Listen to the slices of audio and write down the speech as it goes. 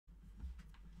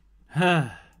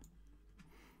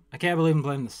I can't believe I'm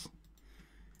playing this.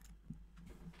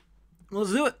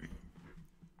 Let's do it.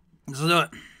 Let's do it.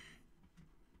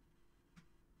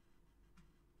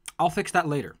 I'll fix that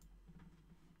later.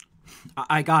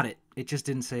 I got it. It just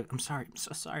didn't save. I'm sorry. I'm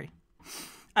so sorry.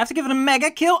 I have to give it a mega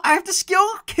kill. I have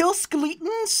to kill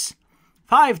skeletons.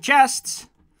 5 chests.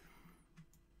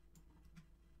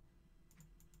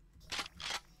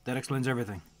 That explains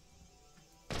everything.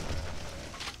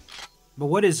 But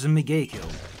what is a mega kill?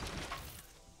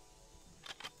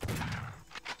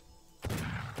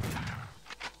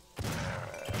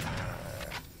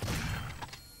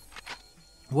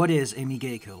 What is a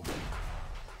mega kill?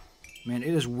 Man,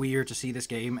 it is weird to see this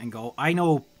game and go, I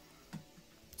know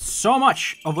so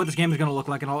much of what this game is going to look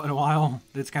like in a while.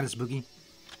 It's kind of spooky.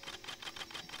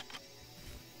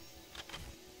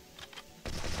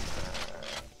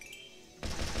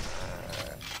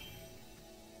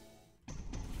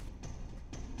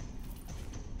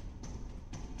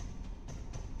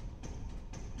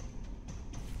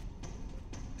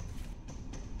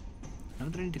 I know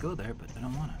that I need to go there, but I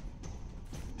don't want to.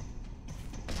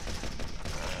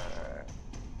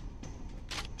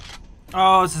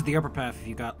 Oh, this is the upper path if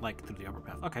you got, like, through the upper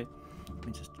path. Okay. Let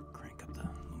me just crank up the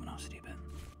luminosity a bit.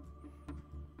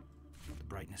 The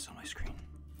brightness on my screen.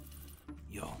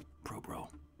 Yo, bro.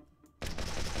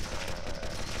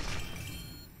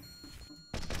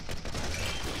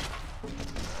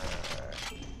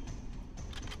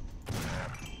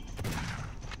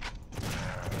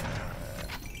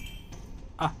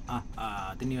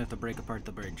 Didn't even have to break apart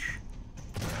the bridge.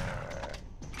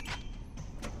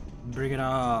 Bring it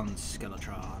on,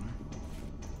 Skeletron.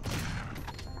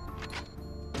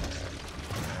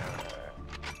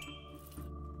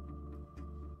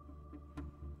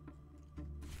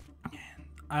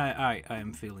 I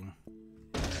am feeling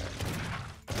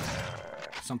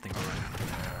something already.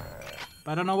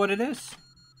 But I don't know what it is.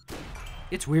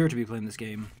 It's weird to be playing this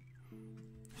game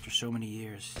after so many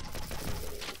years.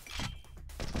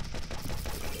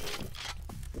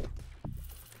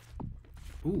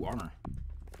 Ooh, armor.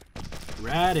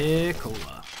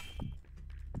 Radicola.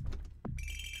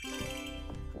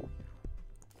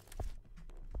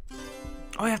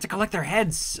 Oh, you have to collect their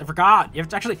heads. I forgot. You have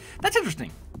to actually... That's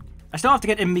interesting. I still have to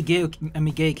get a Miguel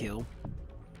kill,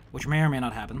 which may or may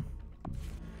not happen.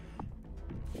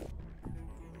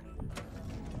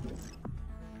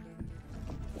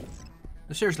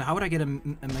 Seriously, how would I get a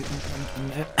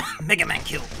Mega Man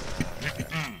kill?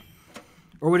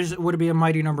 Or would it be a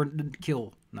mighty number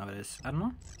kill nowadays? I don't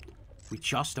know. We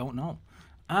just don't know.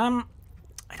 I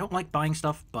don't like buying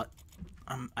stuff, but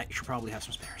I should probably have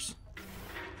some spares.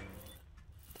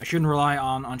 I shouldn't rely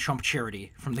on chump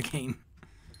charity from the game.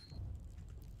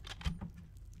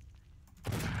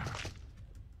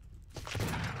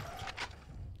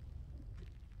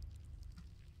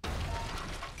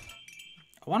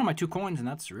 I wanted my 2 coins, and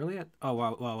that's really it. Oh,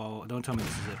 wow. Don't tell me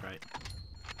this is it, right?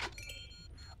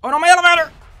 Oh, no, my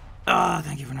elevator! Ah,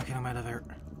 thank you for not killing my elevator.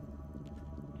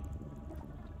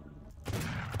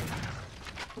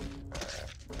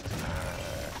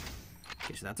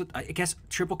 Okay, so that's it. I guess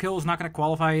triple kill is not going to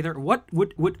qualify either. What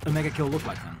would a mega kill look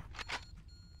like then?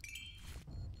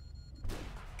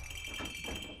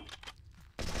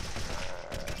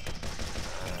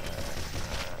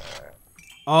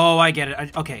 Oh, I get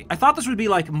it. Okay, I thought this would be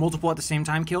like multiple at the same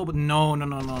time kill, but no.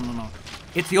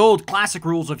 It's the old classic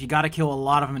rules of you gotta kill a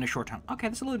lot of them in a short time. Okay,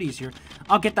 that's a little easier.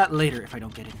 I'll get that later if I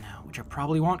don't get it now, which I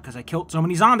probably won't because I killed so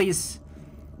many zombies.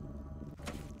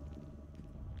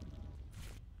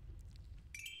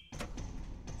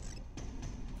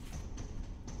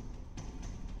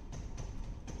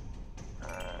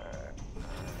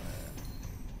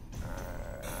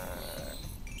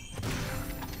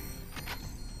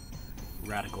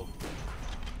 Radical.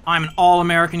 I'm an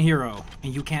all-American hero,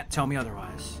 and you can't tell me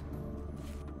otherwise.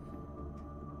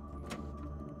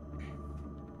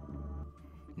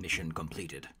 Mission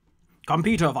completed.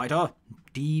 Computer fighter,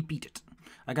 defeat it.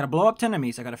 I gotta blow up 10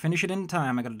 enemies. I gotta finish it in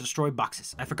time. I gotta destroy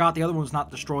boxes. I forgot the other one was not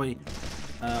destroy.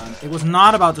 It was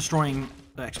not about destroying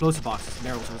explosive boxes,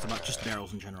 barrels. It was about just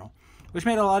barrels in general, which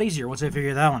made it a lot easier once I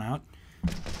figured that one out.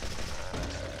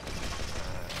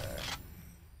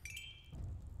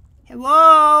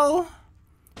 Hello,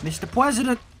 Mr.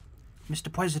 President.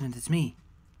 Mr. President, it's me,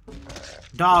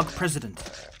 Dog President.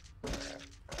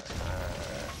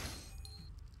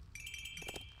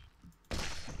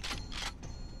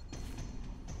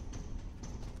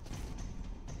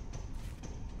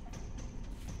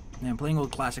 Man, playing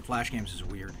old classic Flash games is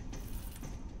weird.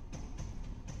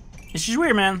 It's just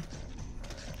weird, man.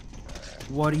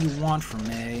 What do you want from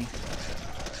me?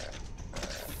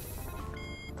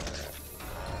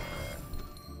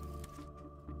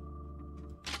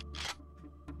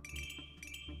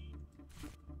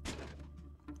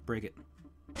 Break it.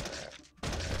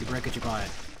 You break it, you buy it.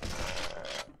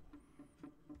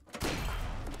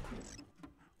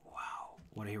 Wow,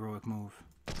 what a heroic move.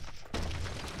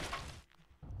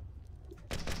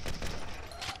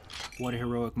 What a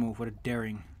heroic move. What a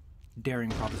daring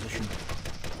proposition.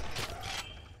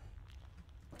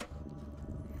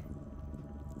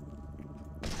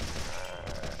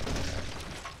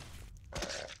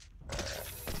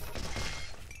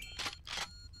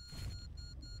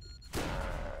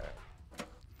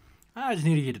 I just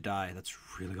needed you to die. That's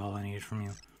really all I needed from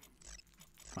you.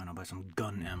 Fine, I'll buy some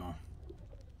gun ammo.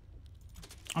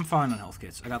 I'm fine on health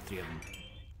kits. I got 3 of them.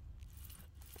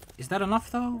 Is that enough,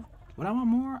 though? Would I want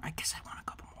more? I guess I want a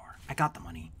couple more. I got the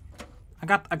money.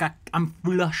 I'm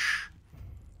flush.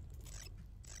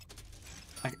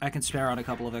 I can spare out a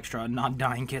couple of extra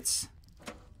non-dying kits.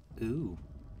 Ooh.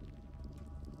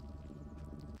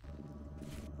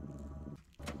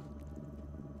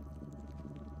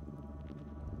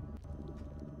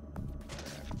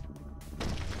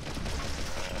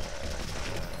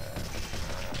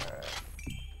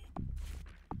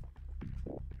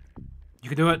 You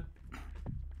can do it.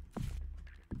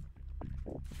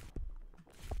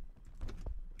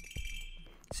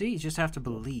 See, you just have to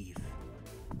believe.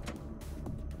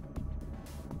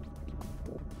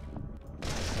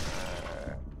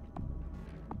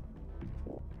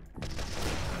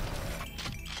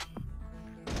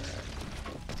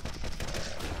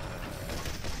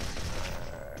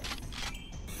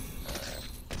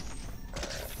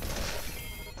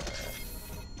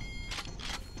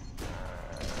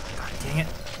 God dang it.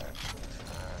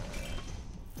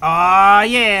 Ah,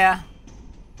 yeah.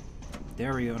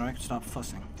 There we go, and I can stop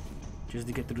fussing. Just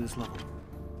to get through this level.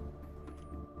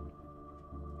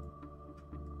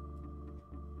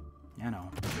 I know.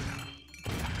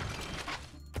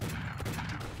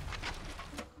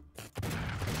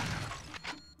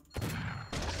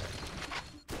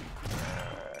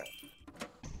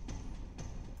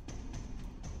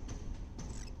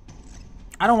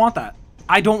 I don't want that.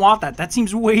 I don't want that. That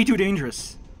seems way too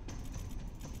dangerous.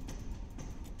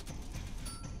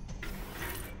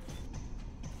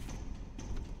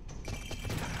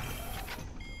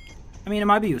 I mean, it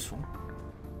might be useful.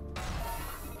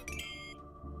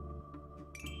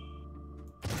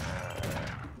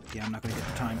 Yeah, I'm not gonna get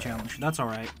the time challenge. That's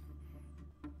alright.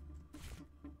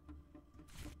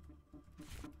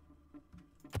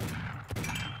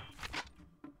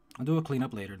 I'll do a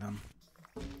cleanup later, then.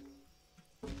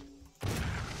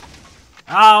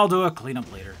 I'll do a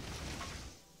cleanup later.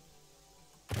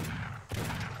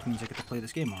 Which means I get to play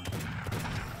this game more.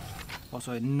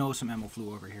 Also, I know some ammo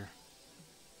flew over here.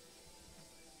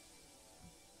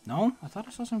 No? I thought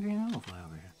I saw some green ammo fly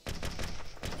over here.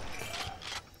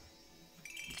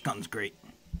 This gun's great.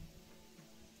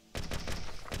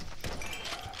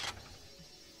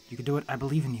 You can do it. I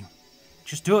believe in you.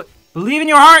 Just do it. Believe in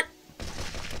your heart!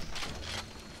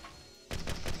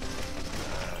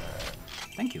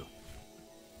 Thank you.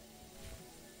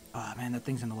 Ah, man, that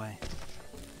thing's in the way.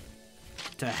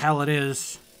 To hell it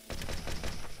is.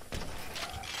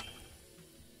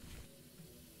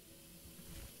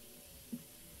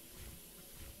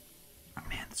 Oh,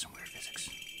 man, that's some weird physics.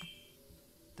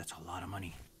 That's a lot of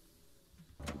money.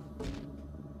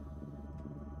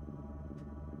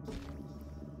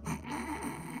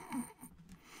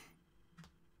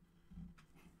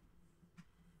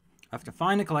 I have to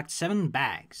find and collect 7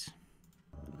 bags.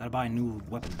 Gotta buy a new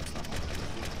weapon this level.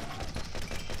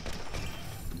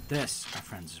 And this, my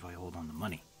friends, is why I hold on to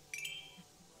money.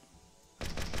 I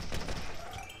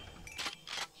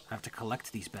have to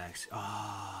collect these bags.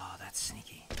 Oh, that's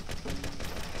sneaky.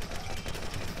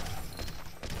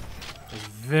 It's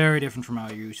very different from how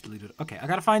you usually do it. Okay, I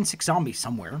gotta find 6 zombies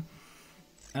somewhere.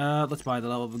 Let's buy the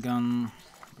level of a gun.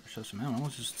 Show some ammo.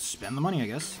 Let's just spend the money, I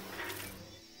guess.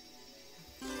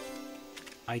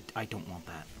 I don't want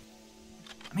that.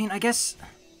 I mean, I guess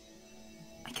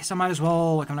I might as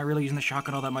well. Like, I'm not really using the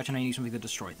shotgun all that much, and I need something to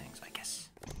destroy things, I guess.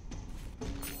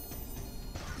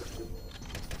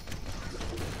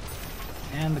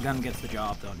 And the gun gets the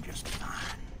job done just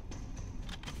fine.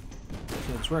 Let's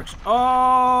see how this works.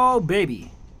 Oh,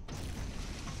 baby.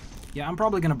 Yeah, I'm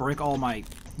probably gonna break all my...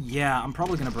 Yeah, I'm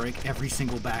probably gonna break every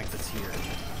single bag that's here.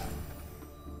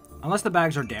 Unless the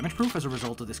bags are damage-proof as a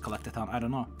result of this collectathon. I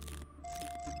don't know.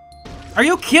 Are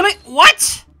you killing?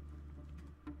 What?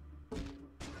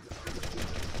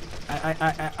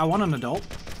 I want an adult.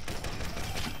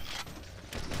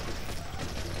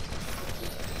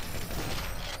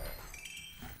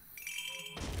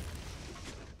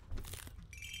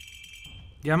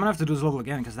 Yeah, I'm gonna have to do this level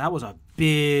again because that was a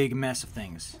big mess of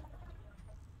things.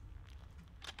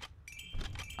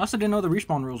 I also didn't know the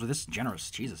respawn rules were this generous.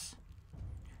 Jesus.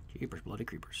 Jeepers, bloody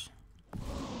creepers.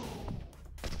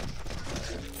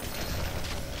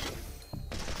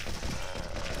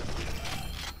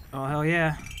 Oh, hell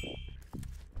yeah.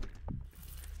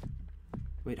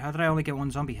 Wait, how did I only get one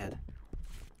zombie head?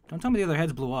 Don't tell me the other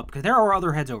heads blew up, because there are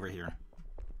other heads over here.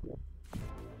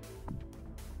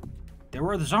 There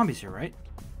were other zombies here, right?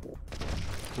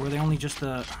 Or were they only just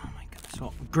the... Oh my goodness.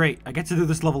 Well, great. I get to do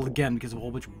this level again because of a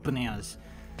whole bunch of bananas.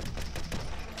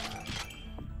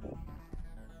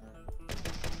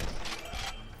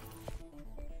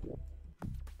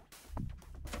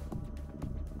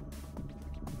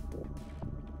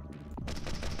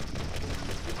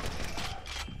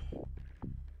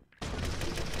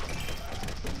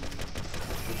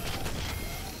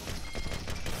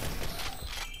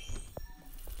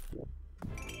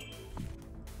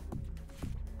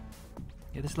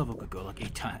 Yeah, this level could go like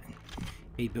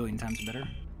 8 billion times better.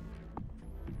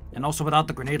 And also without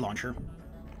the grenade launcher.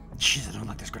 Jeez, I don't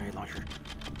like this grenade launcher.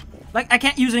 Like, I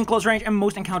can't use it in close range, and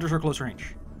most encounters are close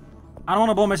range. I don't want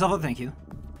to blow myself up, thank you.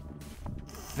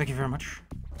 Thank you very much.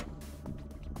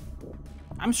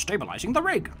 I'm stabilizing the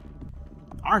rig.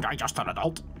 Aren't I just an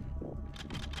adult?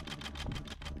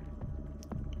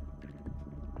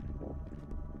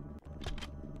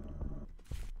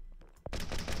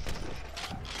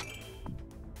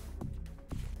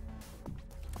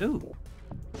 Ooh.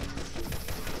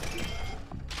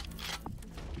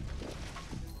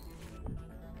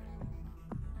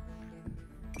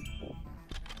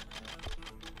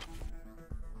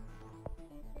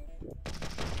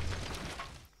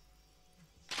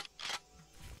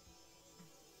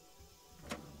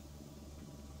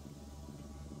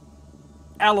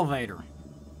 Elevator.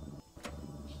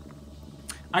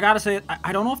 I gotta say,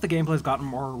 I don't know if the gameplay's gotten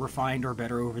more refined or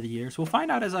better over the years. We'll find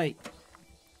out as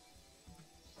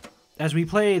we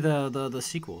play the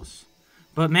sequels.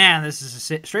 But man, this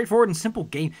is a straightforward and simple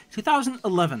game.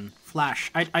 2011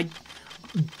 Flash.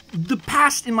 The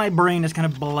past in my brain is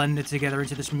kind of blended together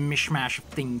into this mishmash of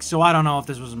things, so I don't know if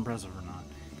this was impressive or not.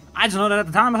 I just know that at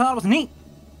the time I thought it was neat.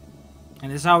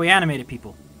 And this is how we animated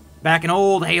people. Back in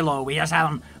old Halo, we just had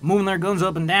them moving their guns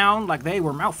up and down like they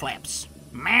were mouth flaps.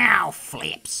 Mouth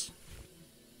flaps.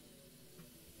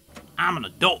 I'm an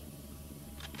adult.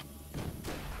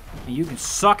 And you can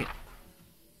suck it.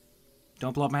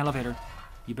 Don't blow up my elevator.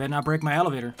 You better not break my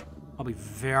elevator. I'll be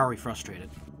very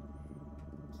frustrated.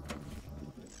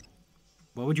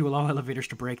 Why would you allow elevators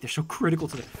to break? They're so critical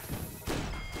to the...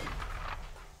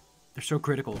 They're so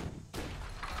critical.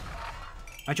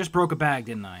 I just broke a bag,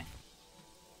 didn't I?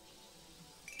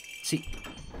 See...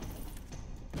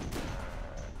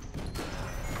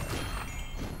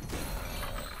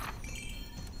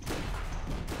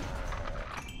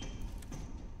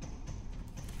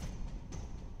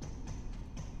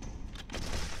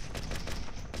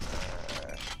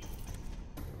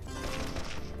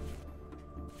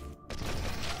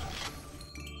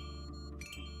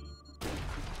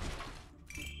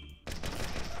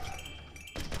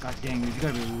 God dang, you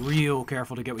gotta be real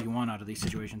careful to get what you want out of these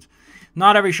situations.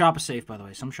 Not every shop is safe, by the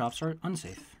way. Some shops are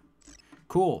unsafe.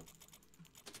 Cool.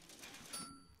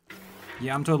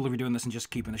 Yeah, I'm totally redoing this and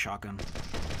just keeping the shotgun.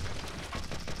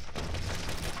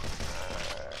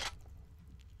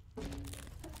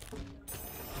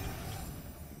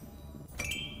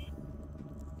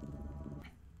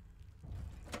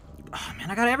 Oh, man,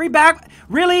 I got every bag.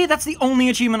 Really? That's the only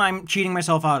achievement I'm cheating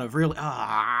myself out of. Really?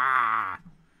 Ah.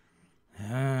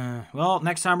 Well,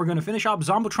 next time we're going to finish up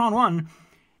Zombotron 1.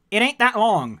 It ain't that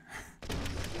long.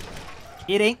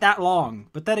 It ain't that long.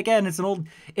 But then again,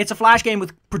 it's a Flash game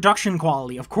with production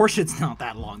quality. Of course it's not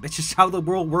that long. That's just how the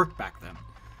world worked back